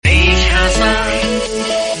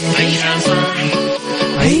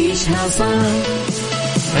صح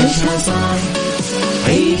عيشها صح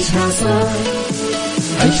عيشها صح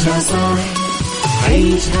عيشها صح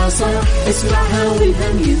عيشها صح اسمعها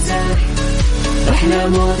والهم ينزاح أحلى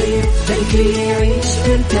مواضيع الكل يعيش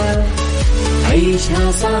مرتاح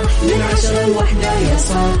عيشها صح من 10 ل1 يا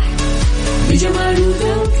صاح بجمال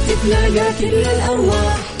وذوق تتلاقى كل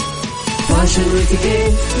الأرواح فاشل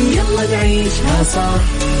واتيكيت يلا نعيشها صح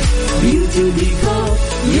بيوتي وديكور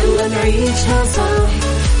يلا نعيشها صح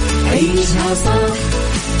عيشها صح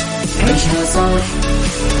عيشها صح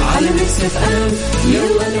على ميكس اف ام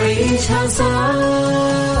يلا نعيشها صح.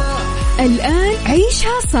 الآن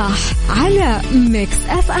عيشها صح على ميكس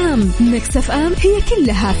اف ام. ميكس اف ام هي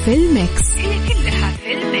كلها في الميكس.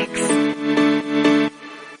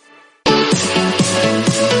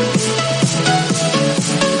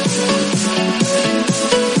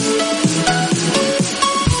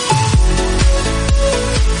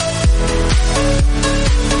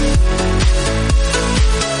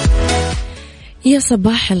 يا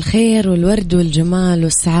صباح الخير والورد والجمال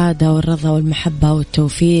والسعادة والرضا والمحبة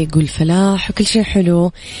والتوفيق والفلاح وكل شيء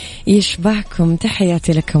حلو يشبعكم.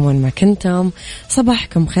 تحياتي لكم وين ما كنتم،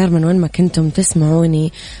 صباحكم خير من وين ما كنتم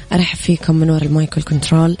تسمعوني. أرحب فيكم من وراء المايكل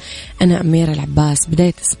كنترول، أنا أميرة العباس.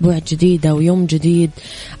 بداية أسبوع جديدة ويوم جديد،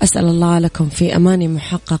 أسأل الله لكم في أماني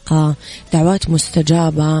محققة، دعوات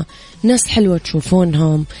مستجابة، ناس حلوة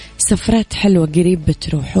تشوفونهم، سفرات حلوة قريب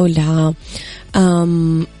بتروحوا لها،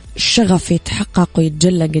 شغف يتحقق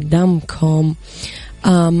ويتجلى قدامكم،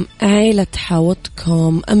 عائلة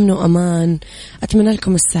تحاوطكم، أمن وأمان. أتمنى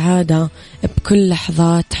لكم السعادة بكل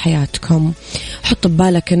لحظات حياتكم. حط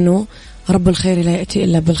ببالك أنه رب الخير لا يأتي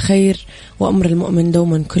إلا بالخير، وأمر المؤمن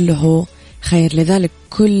دوما كله خير، لذلك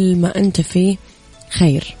كل ما أنت فيه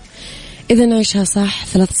خير. إذا نعيشها صح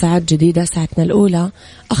 3 ساعات جديدة. ساعتنا الأولى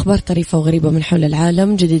أخبار طريفة وغريبة من حول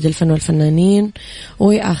العالم، جديد الفن والفنانين،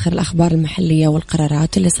 وآخر الأخبار المحلية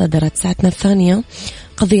والقرارات اللي صدرت. ساعتنا الثانية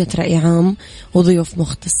قضية رأي عام وضيوف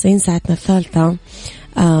مختصين. ساعتنا الثالثة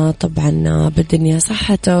طبعا بالدنيا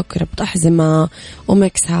صحتك، ربط أحزمة،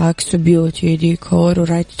 وميكس هاكس، وبيوتي ديكور،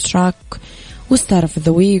 ورايت تراك، وستار اوف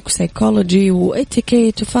ذا ويك، وسايكولوجي،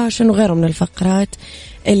 واتيكيت، وفاشن، وغيره من الفقرات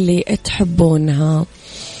اللي تحبونها.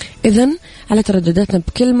 إذن على تردداتنا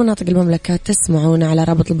بكل مناطق المملكة تسمعونا على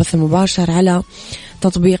رابط البث المباشر على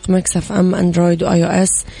تطبيق ميكس اف ام اندرويد واي او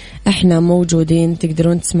اس. احنا موجودين،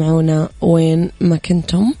 تقدرون تسمعونا وين ما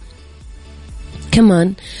كنتم.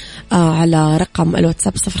 كمان على رقم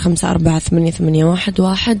الواتساب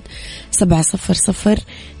 0548811700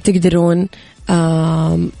 تقدرون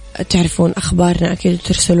تعرفون أخبارنا. أكيد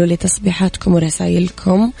ترسلوا لي تصبيحاتكم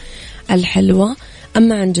ورسائلكم الحلوة.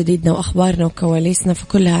 أما عن جديدنا وأخبارنا وكواليسنا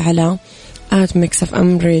فكلها على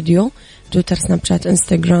 @mixfmradio، تويتر، سناب شات،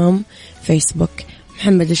 إنستغرام، فيسبوك.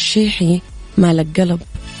 محمد الشيحي، مالك قلب.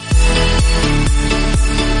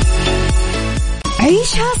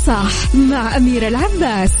 عيشها صح مع أميرة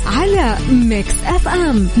العباس على ميكس اف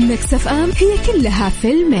ام. ميكس اف ام هي كلها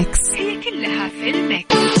في الميكس.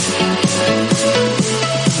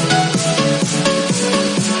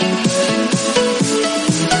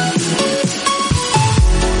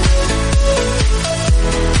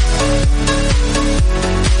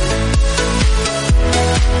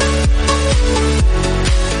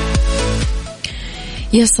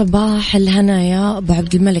 يا صباح الهنا يا أبو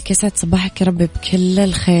عبد الملك، يسعد صباحك يا ربي بكل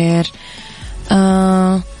الخير.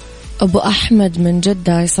 أبو أحمد من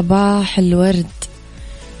جدة، صباح الورد.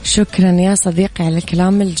 شكرا يا صديقي على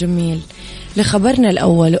الكلام الجميل. لخبرنا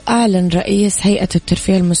الأول، أعلن رئيس هيئة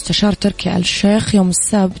الترفيه المستشار تركي آل الشيخ يوم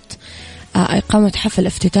السبت إقامة حفل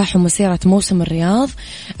افتتاح ومسيرة موسم الرياض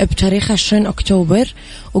بتاريخ 20 أكتوبر.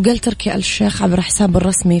 وقال تركي آل الشيخ عبر حسابه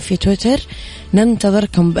الرسمي في تويتر: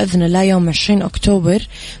 ننتظركم بإذن الله يوم 20 أكتوبر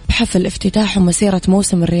بحفل افتتاح ومسيرة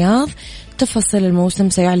موسم الرياض. تفاصيل الموسم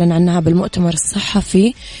سيعلن عنها بالمؤتمر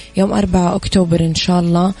الصحفي يوم 4 أكتوبر إن شاء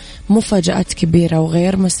الله. مفاجآت كبيرة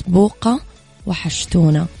وغير مسبوقة.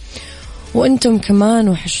 وحشتونا وأنتم كمان،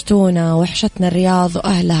 وحشتونا، وحشتنا الرياض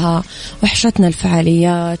وأهلها، وحشتنا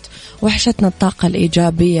الفعاليات، وحشتنا الطاقة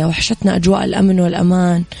الإيجابية، وحشتنا أجواء الأمن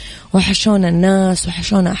والأمان، وحشونا الناس،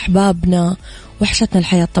 وحشونا أحبابنا، وحشتنا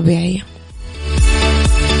الحياة الطبيعية.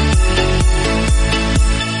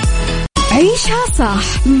 عيشها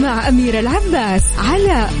صح مع أميرة العباس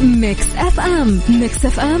على ميكس اف ام. ميكس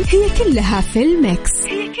اف ام هي كلها في الميكس.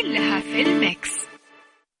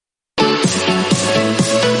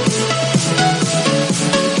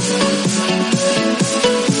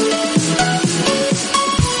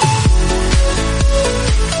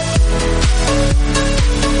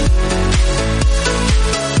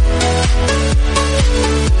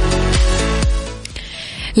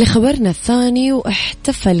 لخبرنا الثاني،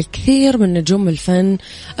 واحتفل كثير من نجوم الفن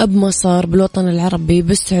بمصر، بالوطن العربي،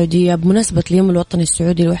 بالسعودية بمناسبة اليوم الوطني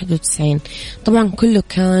السعودي 91. طبعا كله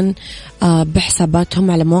كان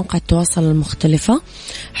بحساباتهم على مواقع التواصل المختلفة.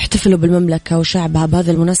 احتفلوا بالمملكة وشعبها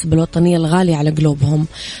بهذه المناسبة الوطنية الغالية على قلوبهم.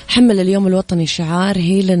 حمل اليوم الوطني شعار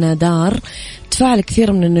هي لنا دار. تفاعل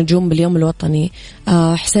كثير من النجوم باليوم الوطني.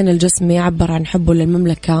 حسين الجسمي عبر عن حبه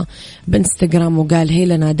للمملكة بإنستغرام وقال هي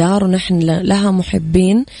لنا دار ونحن لها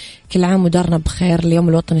محبين، كل عام ودارنا بخير. اليوم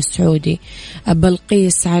الوطني السعودي.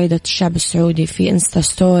 بلقيس عايدة الشعب السعودي في إنستا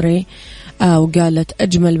ستوري وقالت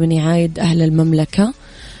أجمل من يعايد أهل المملكة.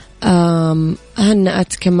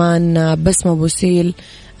 هنأت كمان بسمة بوسيل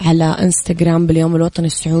على انستغرام باليوم الوطني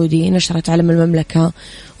السعودي، نشرت علم المملكة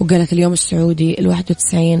وقالت اليوم السعودي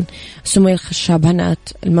 91. سمية الخشاب هنأت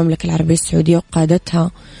المملكة العربية السعودية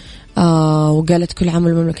وقادتها وقالت كل عام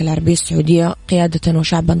المملكة العربية السعودية قيادة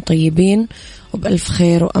وشعبا طيبين وبألف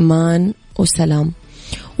خير وأمان وسلام.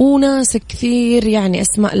 وناس كثير يعني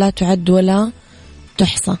أسماء لا تعد ولا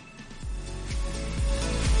تحصى.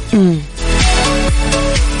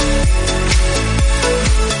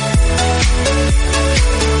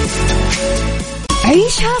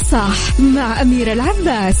 عيشها صح مع أميرة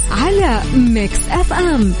العباس على ميكس أف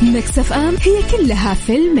أم. ميكس أف أم هي كلها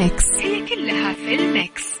في الميكس.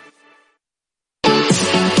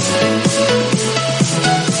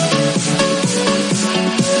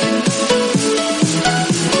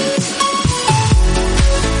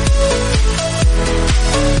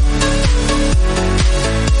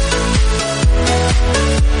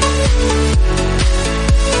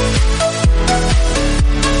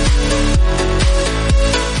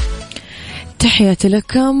 تحياتي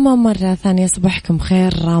لكم مرة ثانية، صباحكم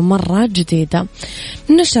خير مرة جديدة.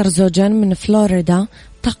 نشر زوجان من فلوريدا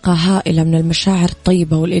طاقة هائلة من المشاعر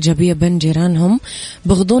الطيبة والإيجابية بين جيرانهم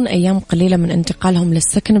بغضون أيام قليلة من انتقالهم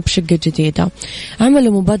للسكن بشقة جديدة.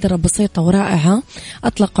 عملوا مبادرة بسيطة ورائعة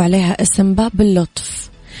أطلقوا عليها اسم باب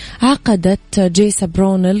اللطف. عقدت جيسا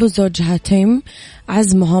برونيل وزوجها تيم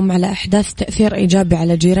عزمهم على إحداث تأثير إيجابي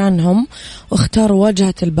على جيرانهم، واختاروا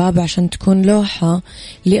واجهة الباب عشان تكون لوحة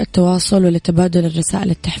للتواصل ولتبادل الرسائل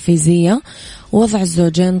التحفيزية. ووضع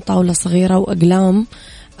الزوجين طاولة صغيرة وأقلام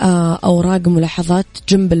أوراق ملاحظات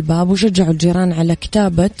جنب الباب، وشجعوا الجيران على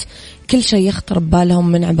كتابة كل شيء يخطر ببالهم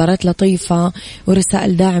من عبارات لطيفة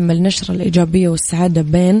ورسائل داعمة لنشر الإيجابية والسعادة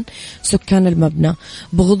بين سكان المبنى.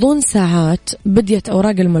 بغضون ساعات بديت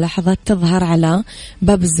أوراق الملاحظات تظهر على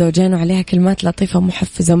باب الزوجين وعليها كلمات لطيفة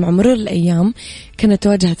محفزة. ومع مرور الأيام كانت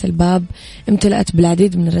واجهة الباب امتلأت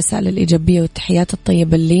بالعديد من الرسائل الإيجابية والتحيات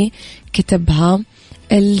الطيبة اللي كتبها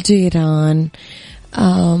الجيران.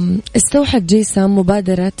 استوحت جيسا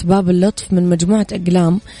مبادرة باب اللطف من مجموعة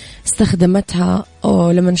أقلام استخدمتها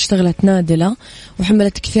لما اشتغلت نادلة،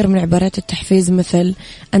 وحملت كثير من عبارات التحفيز مثل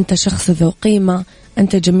أنت شخص ذو قيمة،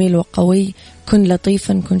 أنت جميل وقوي، كن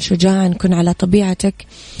لطيفا، كن شجاعا، كن على طبيعتك.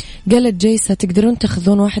 قالت جيسا تقدرون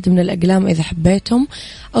تأخذون واحد من الأقلام إذا حبيتم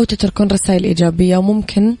أو تتركون رسائل إيجابية،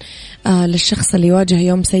 وممكن للشخص اللي يواجه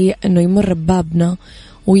يوم سيء أنه يمر ببابنا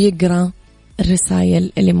ويقرأ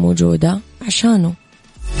الرسائل اللي موجودة عشانه.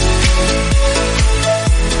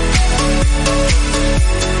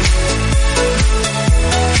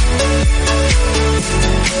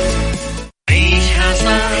 عيشها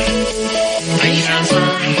صح، عيشها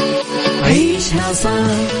صح، عيشها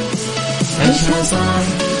صح، عيشها صح،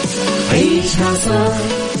 عيشها صح،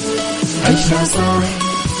 عيشها صح،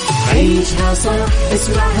 عيشها صح،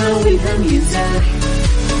 اسمعها والهم ينزاح،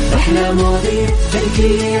 أحلى مواضيع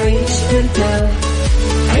خلي يعيش ترتاح.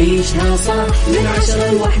 عيشها صح من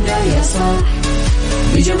 10 ل1 يا صاح،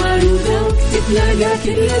 بجمال وذوق تتلاقى كل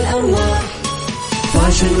الأرواح.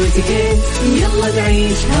 فاشل واتيكيت يلا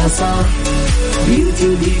نعيشها صح، بيوتي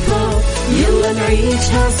وديكور يلا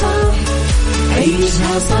نعيشها صح.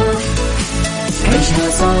 عيشها صح، عيشها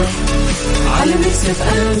صح، على ميكس اف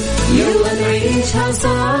ام يلا نعيشها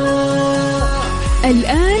صح.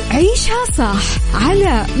 الآن عيشها صح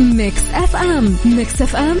على ميكس أف أم. ميكس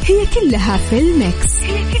أف أم هي كلها في الميكس.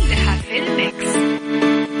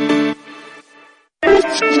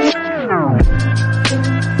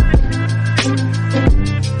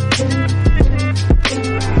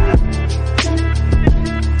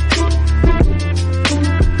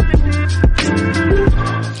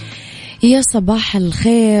 يا صباح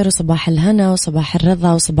الخير وصباح الهنا وصباح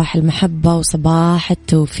الرضا وصباح المحبة وصباح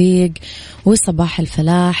التوفيق وصباح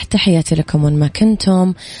الفلاح. تحياتي لكم وين ما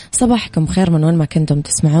كنتم، صباحكم خير من وين ما كنتم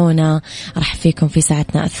تسمعونا. راح فيكم في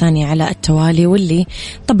ساعتنا الثانية على التوالي، واللي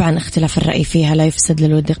طبعا اختلاف الرأي فيها لا يفسد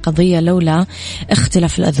للود قضية، لولا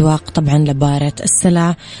اختلاف الأذواق طبعا لبارة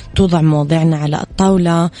السلع. توضع مواضيعنا على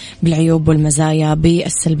الطاولة بالعيوب والمزايا،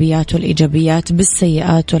 بالسلبيات والإيجابيات،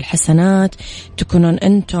 بالسيئات والحسنات. تكونون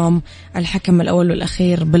أنتم الحكم الأول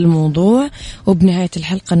والأخير بالموضوع، وبنهاية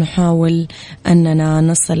الحلقة نحاول أننا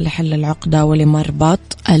نصل لحل العقدة ولمربط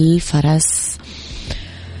الفرس.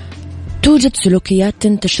 توجد سلوكيات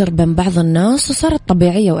تنتشر بين بعض الناس وصارت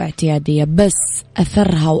طبيعية واعتيادية، بس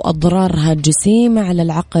أثرها وأضرارها جسيمة على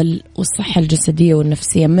العقل والصحة الجسدية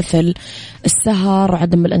والنفسية، مثل السهر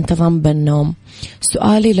وعدم الانتظام بالنوم.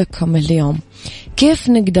 سؤالي لكم اليوم، كيف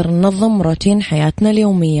نقدر ننظم روتين حياتنا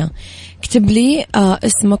اليومية؟ اكتب لي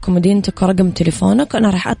اسمك ومدينتك ورقم تليفونك، وأنا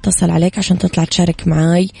راح أتصل عليك عشان تطلع تشارك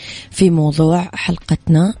معاي في موضوع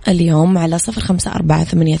حلقتنا اليوم على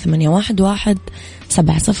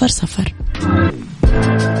 0548811700.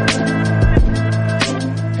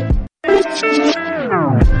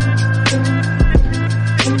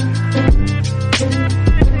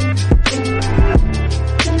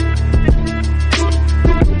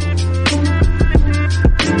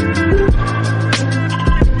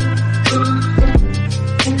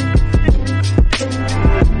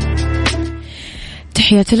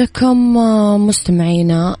 تحياتي لكم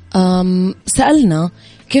مستمعينا. سألنا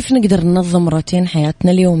كيف نقدر ننظم روتين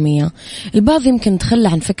حياتنا اليومية. البعض يمكن تخلى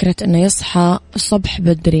عن فكرة أنه يصحى الصبح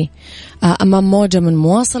بدري أمام موجة من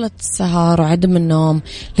مواصلة السهر وعدم النوم،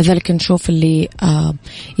 لذلك نشوف اللي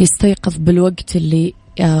يستيقظ بالوقت اللي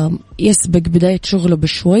يسبق بداية شغله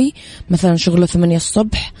بشوي، مثلا شغله 8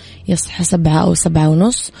 الصبح يصحى 7 أو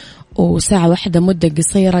 7:30، وساعة واحدة مدة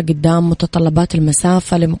قصيرة قدام متطلبات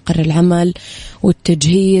المسافة لمقر العمل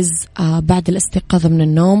والتجهيز بعد الاستيقاظ من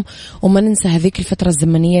النوم. وما ننسى هذيك الفترة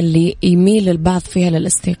الزمنية اللي يميل البعض فيها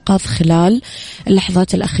للاستيقاظ خلال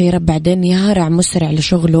اللحظات الأخيرة، بعدين يهرع مسرع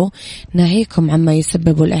لشغله، ناهيكم عما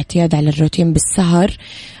يسبب الاعتياد على الروتين بالسهر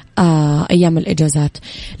أيام الإجازات.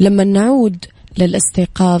 لما نعود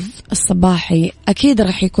للاستيقاظ الصباحي أكيد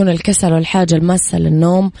راح يكون الكسل والحاجة الماسة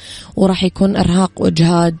للنوم، وراح يكون إرهاق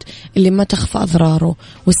وإجهاد اللي ما تخفى أضراره.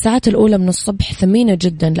 والساعات الأولى من الصبح ثمينة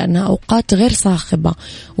جدا لأنها أوقات غير صاخبة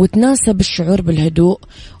وتناسب الشعور بالهدوء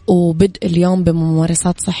وبدء اليوم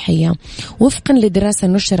بممارسات صحية. وفقا لدراسة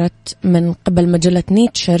نشرت من قبل مجلة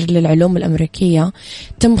نيتشر للعلوم الأمريكية،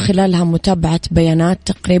 تم خلالها متابعة بيانات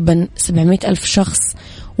تقريبا 700,000 شخص،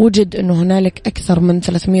 وجد أنه هنالك أكثر من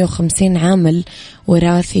 350 عامل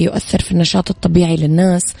وراثي يؤثر في النشاط الطبيعي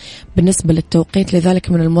للناس بالنسبة للتوقيت.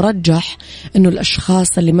 لذلك من المرجح أنه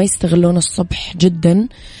الأشخاص اللي ما يستغلون الصبح جدا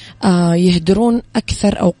يهدرون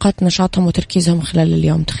أكثر أوقات نشاطهم وتركيزهم خلال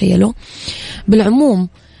اليوم. تخيلوا. بالعموم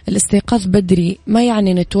الاستيقاظ بدري ما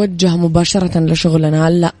يعني نتوجه مباشرة لشغلنا،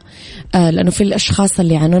 لا، لأنه في الأشخاص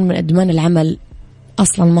اللي يعانون من إدمان العمل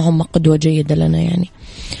أصلا ما هم قدوة جيدة لنا. يعني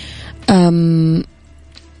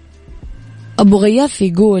أبو غياث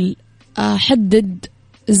يقول حدد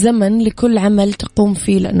زمن لكل عمل تقوم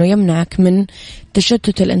فيه، لأنه يمنعك من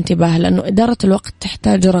تشتت الانتباه، لأنه إدارة الوقت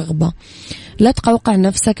تحتاج رغبة. لا تقوقع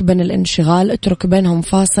نفسك بين الانشغال، اترك بينهم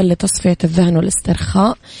فاصل لتصفية الذهن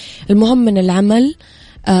والاسترخاء. المهم من العمل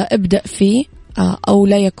ابدأ فيه أو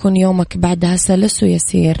لا يكون يومك بعدها سلس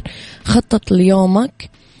ويسير. خطط ليومك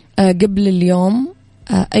قبل اليوم،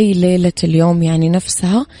 أي ليلة اليوم يعني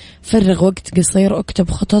نفسها. فرغ وقت قصير،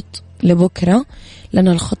 اكتب خطط لبكرة، لأن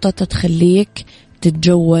الخطط تخليك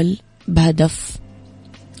تتجول بهدف.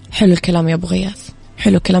 حلو الكلام يا أبو غياث،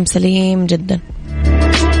 حلو كلام سليم جدا.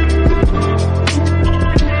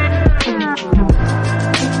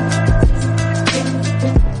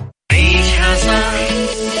 عيشها صح،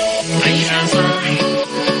 عيشها صح،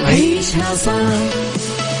 عيشها صح،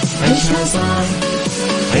 عيشها صح،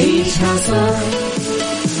 عيشها صح،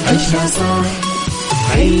 عيشها صح،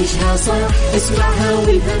 عيشها صح، اسمعها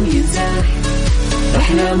والهم ينزاح،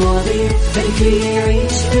 أحلى مواضيع خلي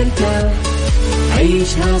يعيش مرتاح.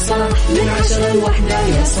 عيشها صح من 10 ل1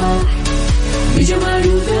 يا صاح، بجمال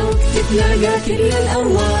وذوق تتلاقى كل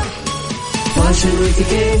الأرواح. فاشل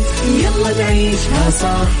واتيكيت يلا نعيشها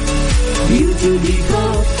صح، بيوتي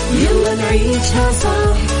وديكور يلا نعيشها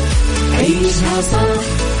صح. عيشها صح،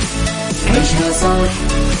 عيشها صح،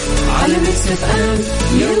 على ميكس اف ام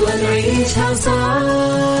يلا نعيشها صح.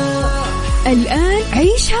 الآن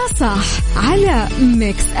عيشها صح على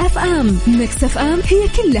ميكس اف ام. ميكس اف ام هي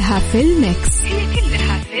كلها في الميكس، هي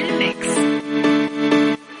كلها في الميكس.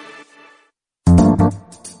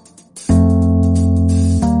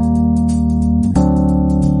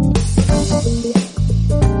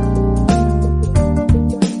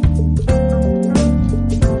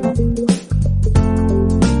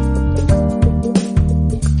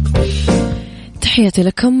 تحياتي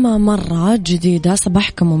لكم مرة جديدة،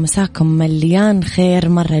 صباحكم ومساكم مليان خير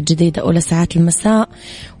مرة جديدة. أولى ساعات المساء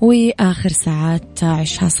وآخر ساعات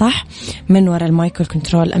عيشها صح. من وراء المايك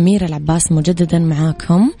والكنترول أميرة العباس مجددا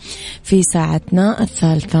معاكم في ساعتنا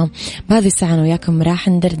الثالثة. بهذه الساعة أنا وياكم راح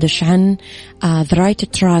ندردش عن The Right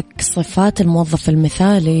Track، صفات الموظف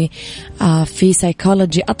المثالي. في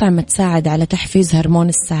سايكولوجي، أطعمة تساعد على تحفيز هرمون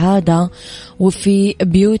السعادة. وفي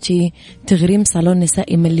بيوتي، تغريم صالون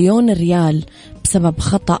نسائي $1,000,000 ريال بسبب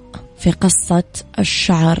خطأ في قصة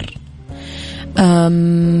الشعر.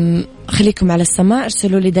 خليكم على السماع،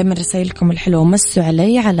 ارسلوا لي دايما رسائلكم الحلوة ومسوا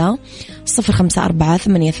علي على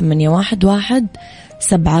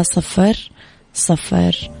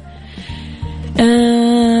 0548811700.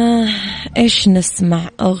 ايش نسمع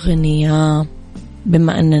أغنية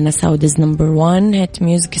بما أننا سعوديز نمبر 1 هيت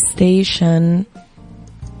ميوزك ستيشن؟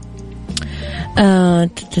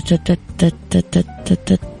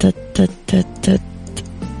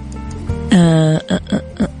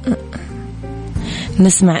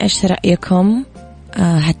 نسمع ايش رأيكم؟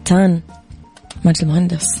 هتان مجد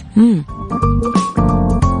المهندس.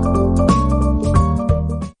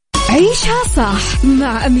 عيشها صح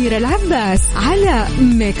مع أميرة العباس على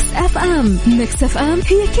ميكس اف ام. ميكس اف ام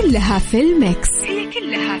هي كلها في الميكس، هي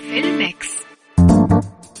كلها في الميكس.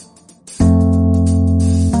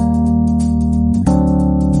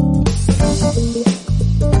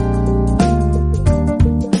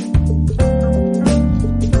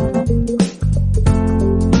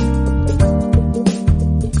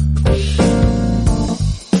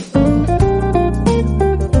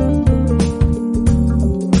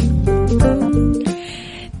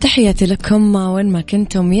 تحياتي لكم وين ما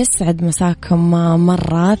كنتم، يسعد مساكم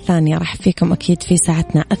مرة ثانية. راح فيكم أكيد في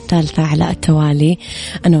ساعتنا الثالثة على التوالي.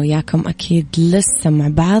 أنا وياكم أكيد لسه مع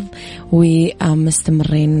بعض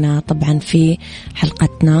ومستمرين طبعا في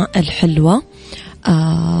حلقتنا الحلوة.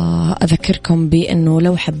 أذكركم بأنه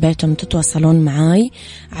لو حبيتم تتواصلون معاي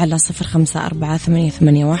على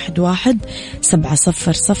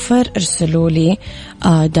 0548811700. ارسلوا لي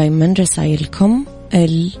دايما رسائلكم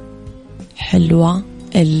الحلوة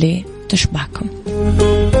اللي تشبهكم.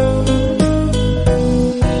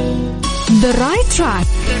 The right track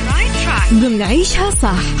ضمن عيشها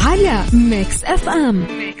صح على ميكس اف ام.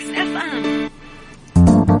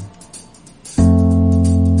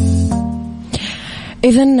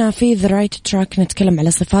 إذن في The Right Track نتكلم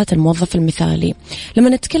على صفات الموظف المثالي. لما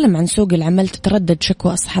نتكلم عن سوق العمل، تتردد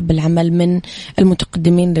شكوى أصحاب العمل من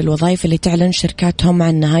المتقدمين للوظائف اللي تعلن شركاتهم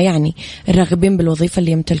عنها، يعني الراغبين بالوظيفة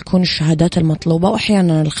اللي يمتلكون الشهادات المطلوبة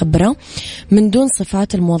وأحيانا الخبرة، من دون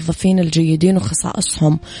صفات الموظفين الجيدين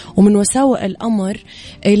وخصائصهم. ومن وساوئ الأمر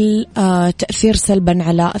التأثير سلبا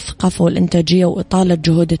على الثقافة والإنتاجية وإطالة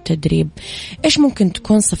جهود التدريب. إيش ممكن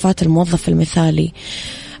تكون صفات الموظف المثالي؟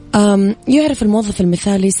 يعرف الموظف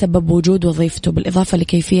المثالي سبب وجود وظيفته بالإضافة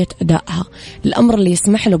لكيفية أدائها، الأمر اللي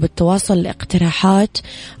يسمح له بالتواصل لاقتراحات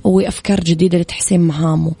وأفكار جديدة لتحسين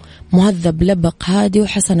مهامه. مهذب، لبق، هادي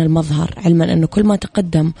وحسن المظهر، علما أنه كل ما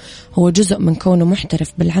تقدم هو جزء من كونه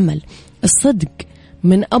محترف بالعمل. الصدق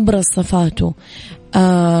من أبرز صفاته،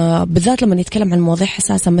 بالذات لما يتكلم عن مواضيع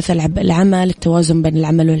حساسة مثل العمل، التوازن بين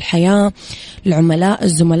العمل والحياة، العملاء،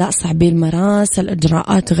 الزملاء صعبي المراس،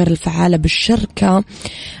 الإجراءات غير الفعالة بالشركة.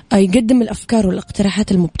 يقدم الأفكار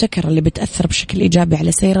والاقتراحات المبتكرة اللي بتأثر بشكل إيجابي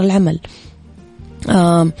على سير العمل.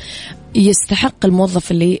 يستحق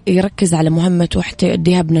الموظف اللي يركز على مهمته وحتى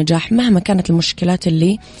يؤديها بنجاح مهما كانت المشكلات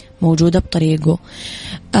اللي موجودة بطريقه.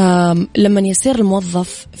 لما يصير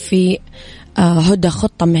الموظف في هدى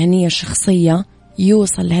خطة مهنية شخصية،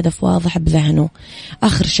 يوصل لهدف واضح بذهنه.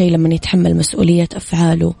 آخر شيء لما يتحمل مسؤولية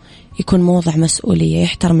أفعاله، يكون موضع مسؤولية،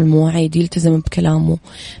 يحترم المواعيد، يلتزم بكلامه،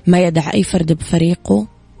 ما يدع أي فرد بفريقه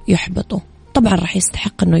يحبطه. طبعا راح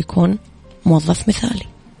يستحق أنه يكون موظف مثالي.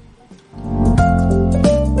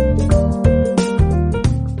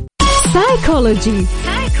 سايكولوجي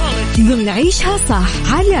ضمن عيشها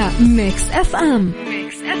صح على ميكس اف ام.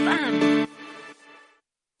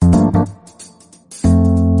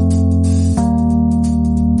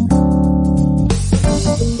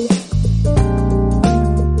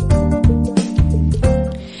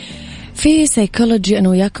 في سايكولوجي أنا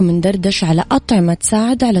وياكم ندردش على أطعمة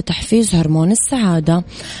تساعد على تحفيز هرمون السعادة.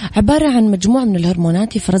 عبارة عن مجموعة من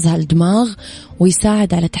الهرمونات يفرزها الدماغ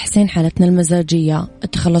ويساعد على تحسين حالتنا المزاجية،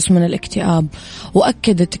 التخلص من الاكتئاب.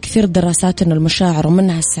 وأكدت كثير دراسات أن المشاعر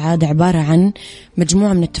ومنها السعادة عبارة عن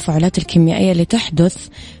مجموعة من التفاعلات الكيميائية اللي تحدث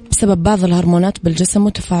بسبب بعض الهرمونات بالجسم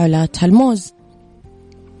وتفاعلاتها. الموز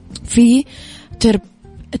فيه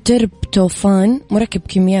تربتوفان مركب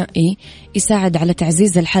كيميائي يساعد على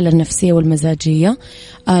تعزيز الحالة النفسية والمزاجية.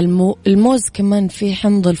 الموز كمان فيه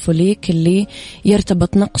حمض الفوليك اللي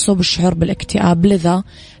يرتبط نقصه بالشعور بالاكتئاب، لذا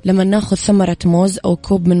لما ناخذ ثمرة موز أو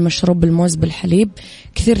كوب من مشروب الموز بالحليب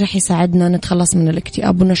كثير رح يساعدنا نتخلص من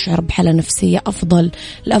الاكتئاب ونشعر بحالة نفسية أفضل.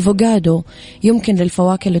 الأفوكادو يمكن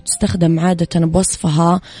للفواكه اللي تستخدم عادة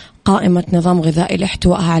بوصفها قائمة نظام غذائي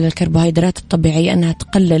لاحتوائها على الكربوهيدرات الطبيعية أنها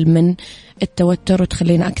تقلل من التوتر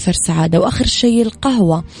وتخلينا أكثر سعادة. وآخر شيء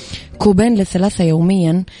القهوة 2 ل 3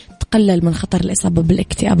 يوميا تقلل من خطر الإصابة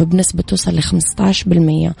بالاكتئاب بنسبة توصل ل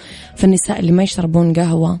 15%. فالنساء اللي ما يشربون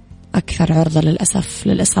قهوة أكثر عرضة للأسف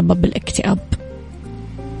للإصابة بالاكتئاب.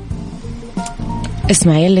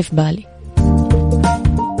 اسمعي اللي في بالي.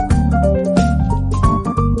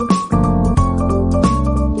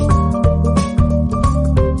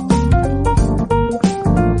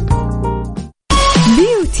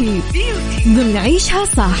 ضمن عيشها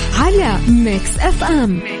صح على ميكس اف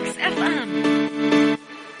ام.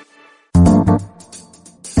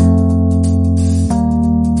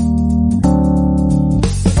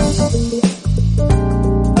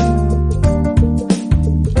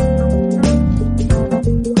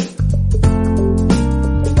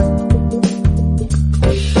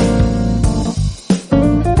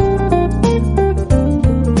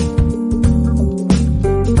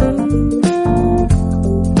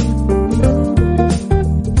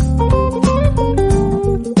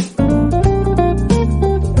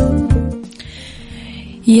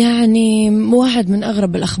 يعني واحد من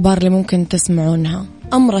أغرب الأخبار اللي ممكن تسمعونها،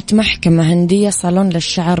 أمرت محكمة هندية صالون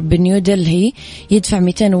للشعر بنيودلهي يدفع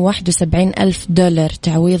 $271,000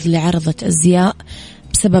 تعويض لعرضة أزياء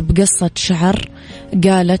بسبب قصة شعر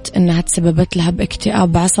قالت أنها تسببت لها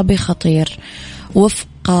باكتئاب عصبي خطير. وفق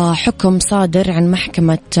حكم صادر عن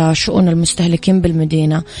محكمة شؤون المستهلكين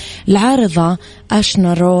بالمدينة، العارضة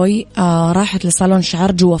أشنا روي راحت لصالون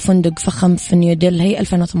شعر جوا فندق فخم في نيودلهي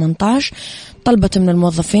 2018، طلبت من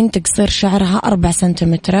الموظفين تقصير شعرها 4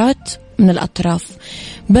 سنتيمترات من الأطراف،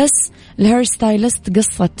 بس الهير ستايلست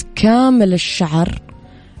قصت كامل الشعر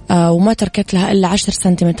وما تركت لها إلا 10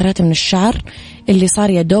 سنتيمترات من الشعر اللي صار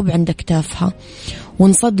يدوب عند كتافها،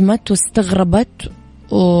 وانصدمت واستغربت،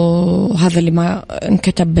 وهذا اللي ما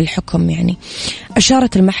انكتب بالحكم. يعني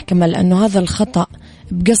أشارت المحكمة لأنه هذا الخطأ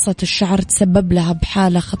بقصة الشعر تسبب لها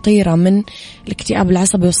بحالة خطيرة من الاكتئاب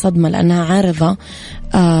العصبي والصدمة، لأنها عارضة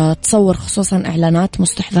تصور خصوصا إعلانات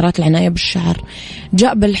مستحضرات العناية بالشعر.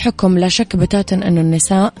 جاء بالحكم لا شك بتاتا أن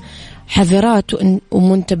النساء حذرات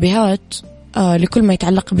ومنتبهات لكل ما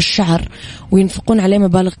يتعلق بالشعر وينفقون عليه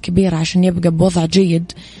مبالغ كبيرة عشان يبقى بوضع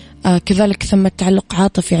جيد. كذلك ثم تعلق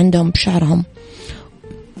عاطفي عندهم بشعرهم،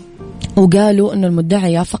 وقالوا أن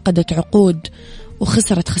المدعية فقدت عقود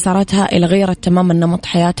وخسرت خسارات هائلة، غيرت تماما نمط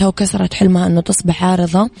حياتها وكسرت حلمها أنه تصبح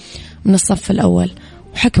عارضة من الصف الأول.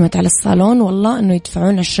 وحكمت على الصالون والله أنه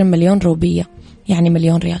يدفعون 20 مليون روبية، يعني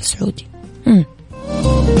 $1,000,000 سعودي.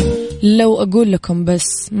 لو أقول لكم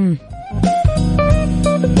بس